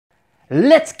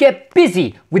Let's get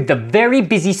busy with the Very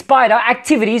Busy Spider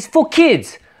activities for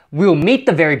kids. We'll meet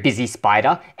the Very Busy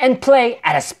Spider and play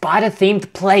at a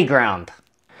spider-themed playground.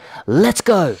 Let's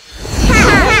go!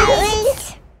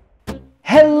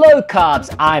 Hello Cubs,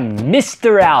 I'm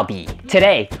Mr Albie.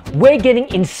 Today, we're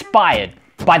getting inspired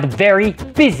by the Very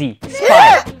Busy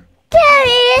Spider.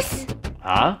 Curious!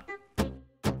 Huh?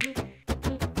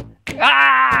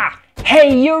 Ah!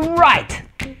 Hey, you're right!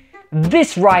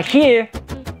 This right here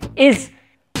is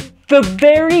the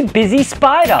Very Busy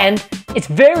Spider, and it's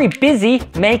very busy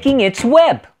making its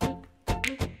web.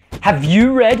 Have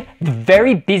you read the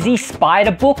Very Busy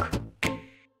Spider book?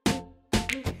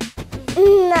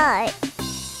 No.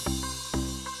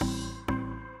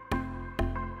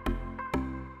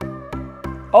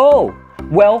 Oh,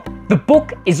 well, the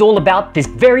book is all about this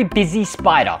very busy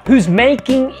spider who's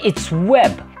making its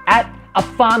web at a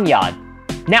farmyard.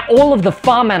 Now all of the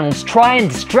farm animals try and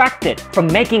distract it from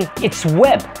making its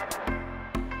web.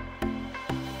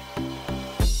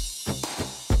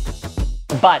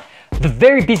 But the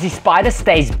very busy spider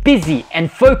stays busy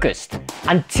and focused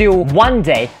until one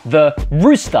day the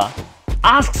rooster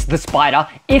asks the spider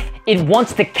if it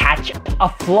wants to catch a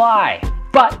fly.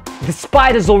 But the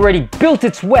spider's already built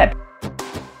its web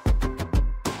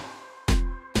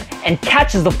and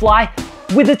catches the fly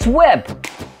with its web.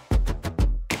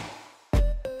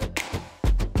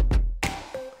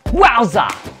 Wowza!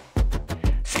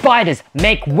 Spiders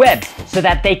make webs so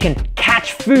that they can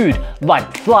catch food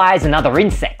like flies and other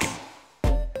insects.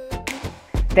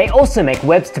 They also make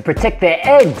webs to protect their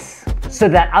eggs so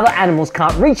that other animals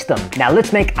can't reach them. Now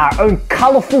let's make our own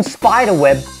colorful spider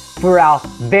web for our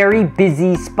very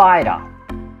busy spider.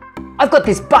 I've got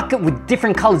this bucket with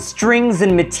different colored strings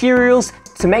and materials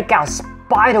to make our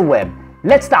spider web.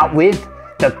 Let's start with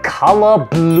the color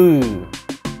blue.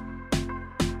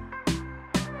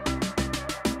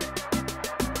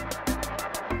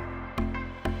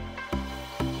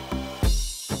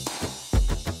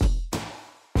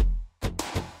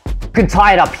 You can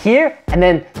tie it up here and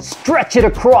then stretch it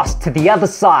across to the other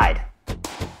side.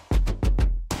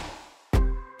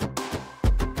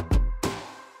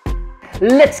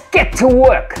 Let's get to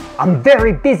work. I'm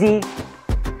very busy.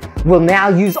 We'll now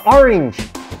use orange.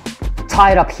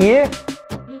 Tie it up here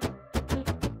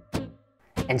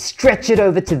and stretch it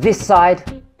over to this side.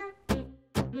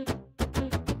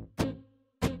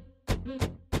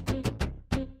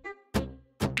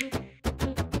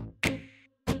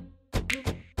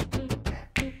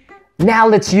 Now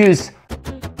let's use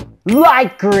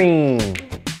light green.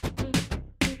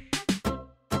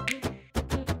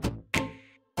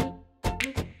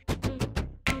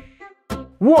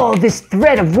 Whoa, this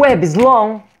thread of web is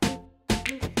long.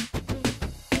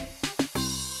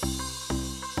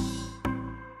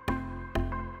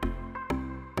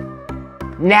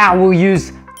 Now we'll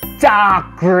use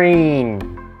dark green.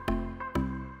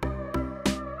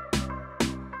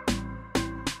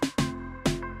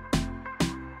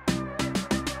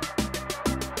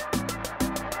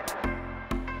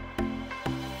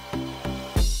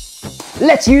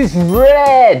 Let's use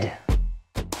red.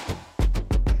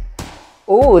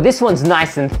 Oh, this one's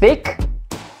nice and thick.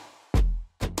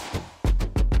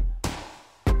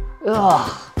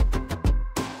 Ugh.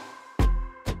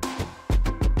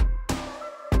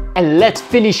 And let's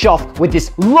finish off with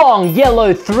this long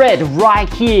yellow thread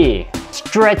right here.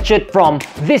 Stretch it from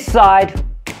this side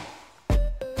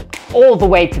all the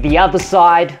way to the other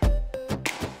side.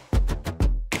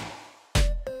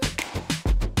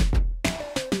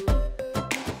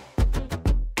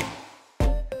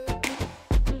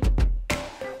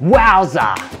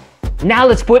 Wowza! Now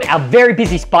let's put our very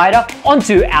busy spider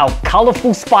onto our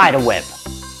colorful spider web.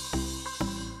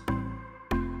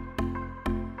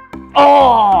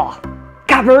 Oh,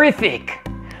 caberific!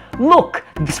 Look,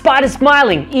 the spider's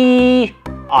smiling.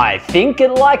 I think it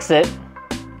likes it.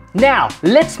 Now,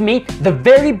 let's meet the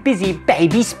very busy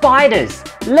baby spiders.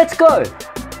 Let's go!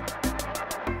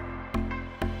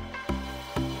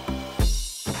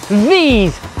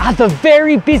 These are the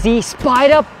very busy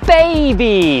spider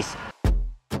babies.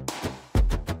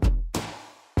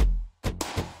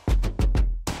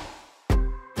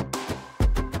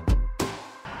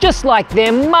 Just like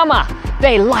their mama,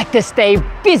 they like to stay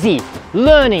busy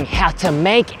learning how to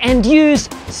make and use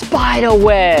spider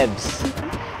webs.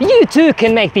 You too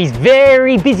can make these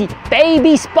very busy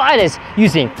baby spiders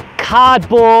using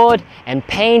cardboard and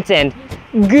paint and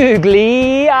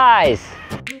googly eyes.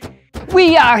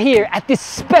 We are here at this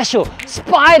special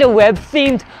spiderweb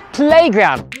themed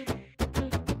playground.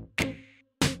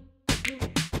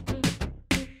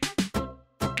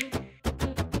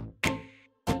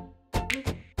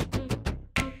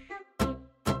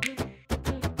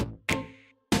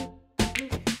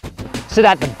 so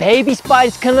that the baby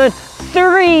spiders can learn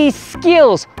 3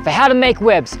 skills for how to make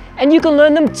webs, and you can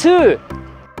learn them too.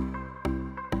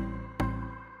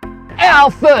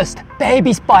 Our first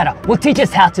baby spider will teach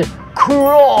us how to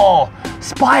crawl.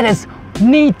 Spiders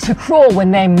need to crawl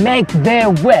when they make their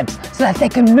webs so that they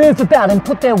can move about and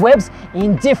put their webs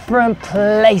in different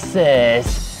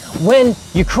places. When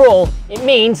you crawl, it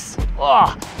means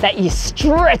that you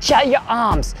stretch out your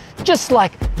arms, just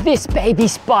like this baby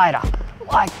spider,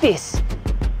 like this.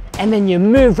 And then you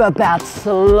move about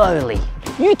slowly.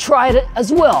 You tried it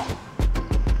as well.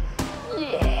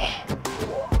 Yeah.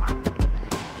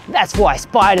 That's why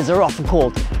spiders are often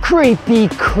called creepy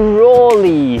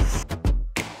crawlies.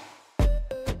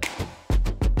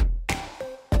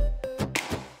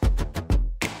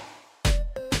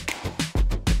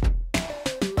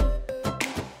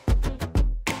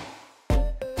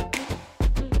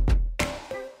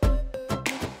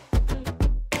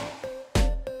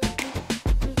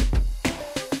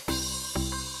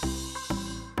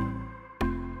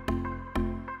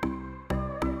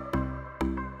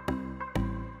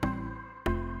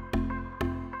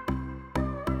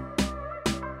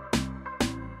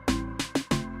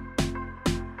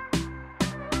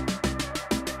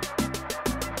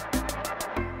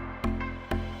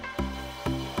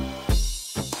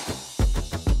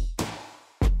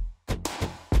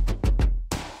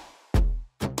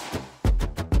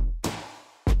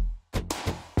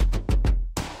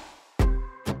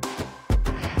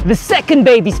 The second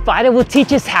baby spider will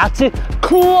teach us how to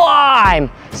climb.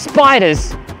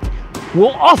 Spiders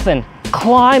will often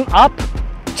climb up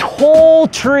tall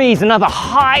trees and other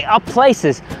high up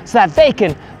places so that they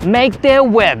can make their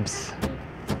webs.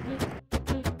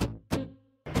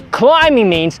 Climbing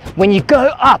means when you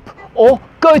go up or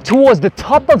go towards the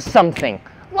top of something,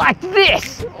 like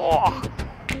this. Oh.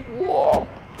 Whoa.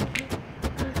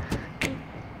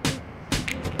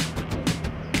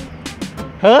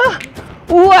 Huh?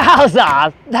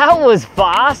 Wowza, that was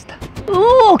fast!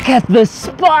 Look at the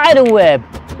spider web,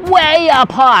 way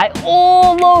up high,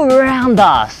 all around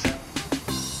us.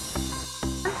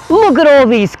 Look at all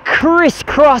these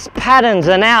crisscross patterns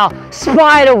in our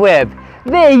spider web.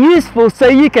 They're useful so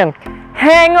you can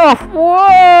hang off,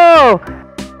 whoa!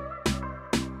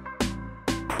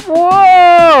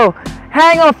 Whoa!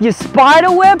 Hang off your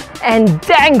spider web and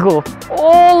dangle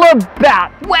all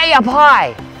about, way up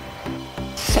high.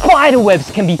 Spider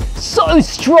webs can be so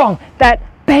strong that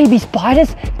baby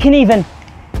spiders can even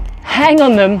hang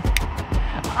on them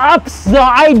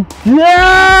upside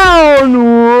down.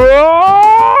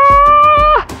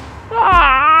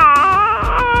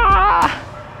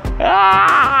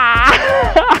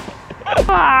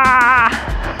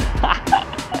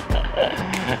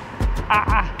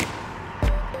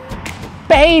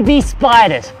 Baby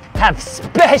spiders have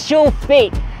special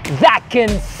feet that can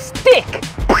stick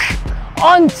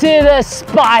onto the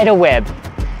spider web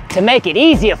to make it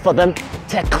easier for them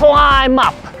to climb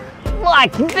up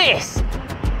like this.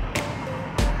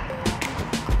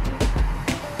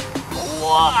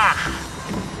 Wow.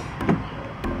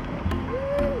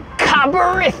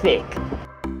 Cuberific.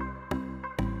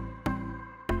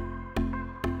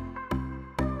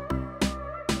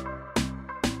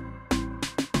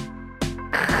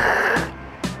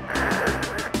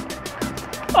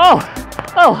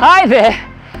 Oh, hi there.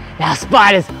 Now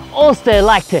spiders also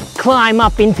like to climb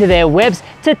up into their webs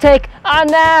to take a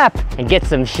nap and get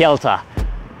some shelter.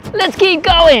 Let's keep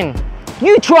going.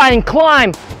 You try and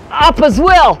climb up as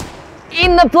well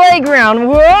in the playground.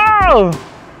 Whoa!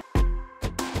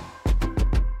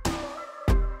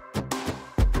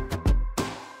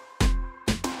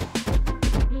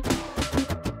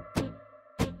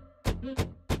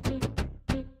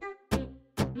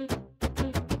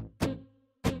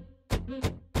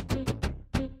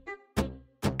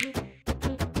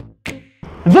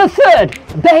 The third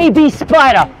baby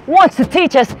spider wants to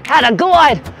teach us how to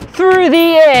glide through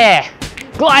the air.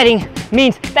 Gliding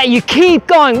means that you keep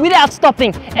going without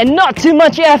stopping and not too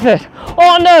much effort.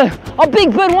 Oh no, a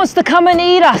big bird wants to come and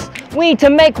eat us. We need to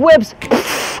make webs.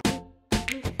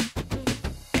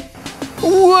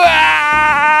 Wow!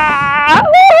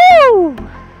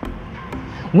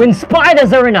 When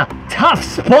spiders are in a tough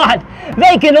spot,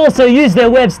 they can also use their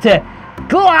webs to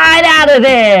glide out of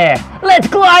there. Let's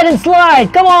glide and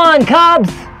slide. Come on,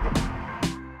 Cubs.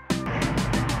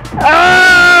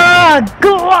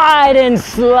 Glide and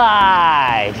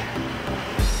slide.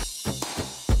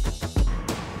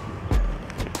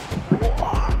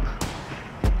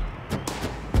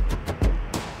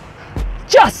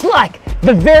 Just like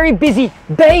the very busy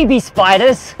baby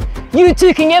spiders, you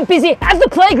two can get busy at the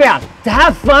playground to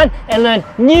have fun and learn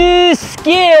new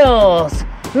skills.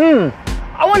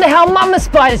 I wonder how Mama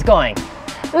Spider's going.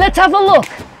 Let's have a look.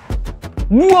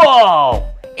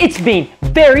 Whoa! It's been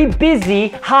very busy,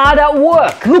 hard at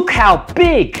work. Look how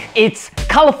big its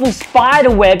colorful spider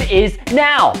web is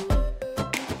now.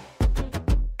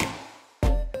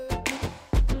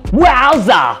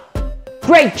 Wowza!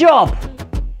 Great job!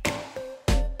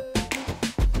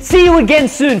 See you again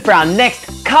soon for our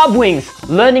next Cub Wings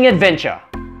learning adventure.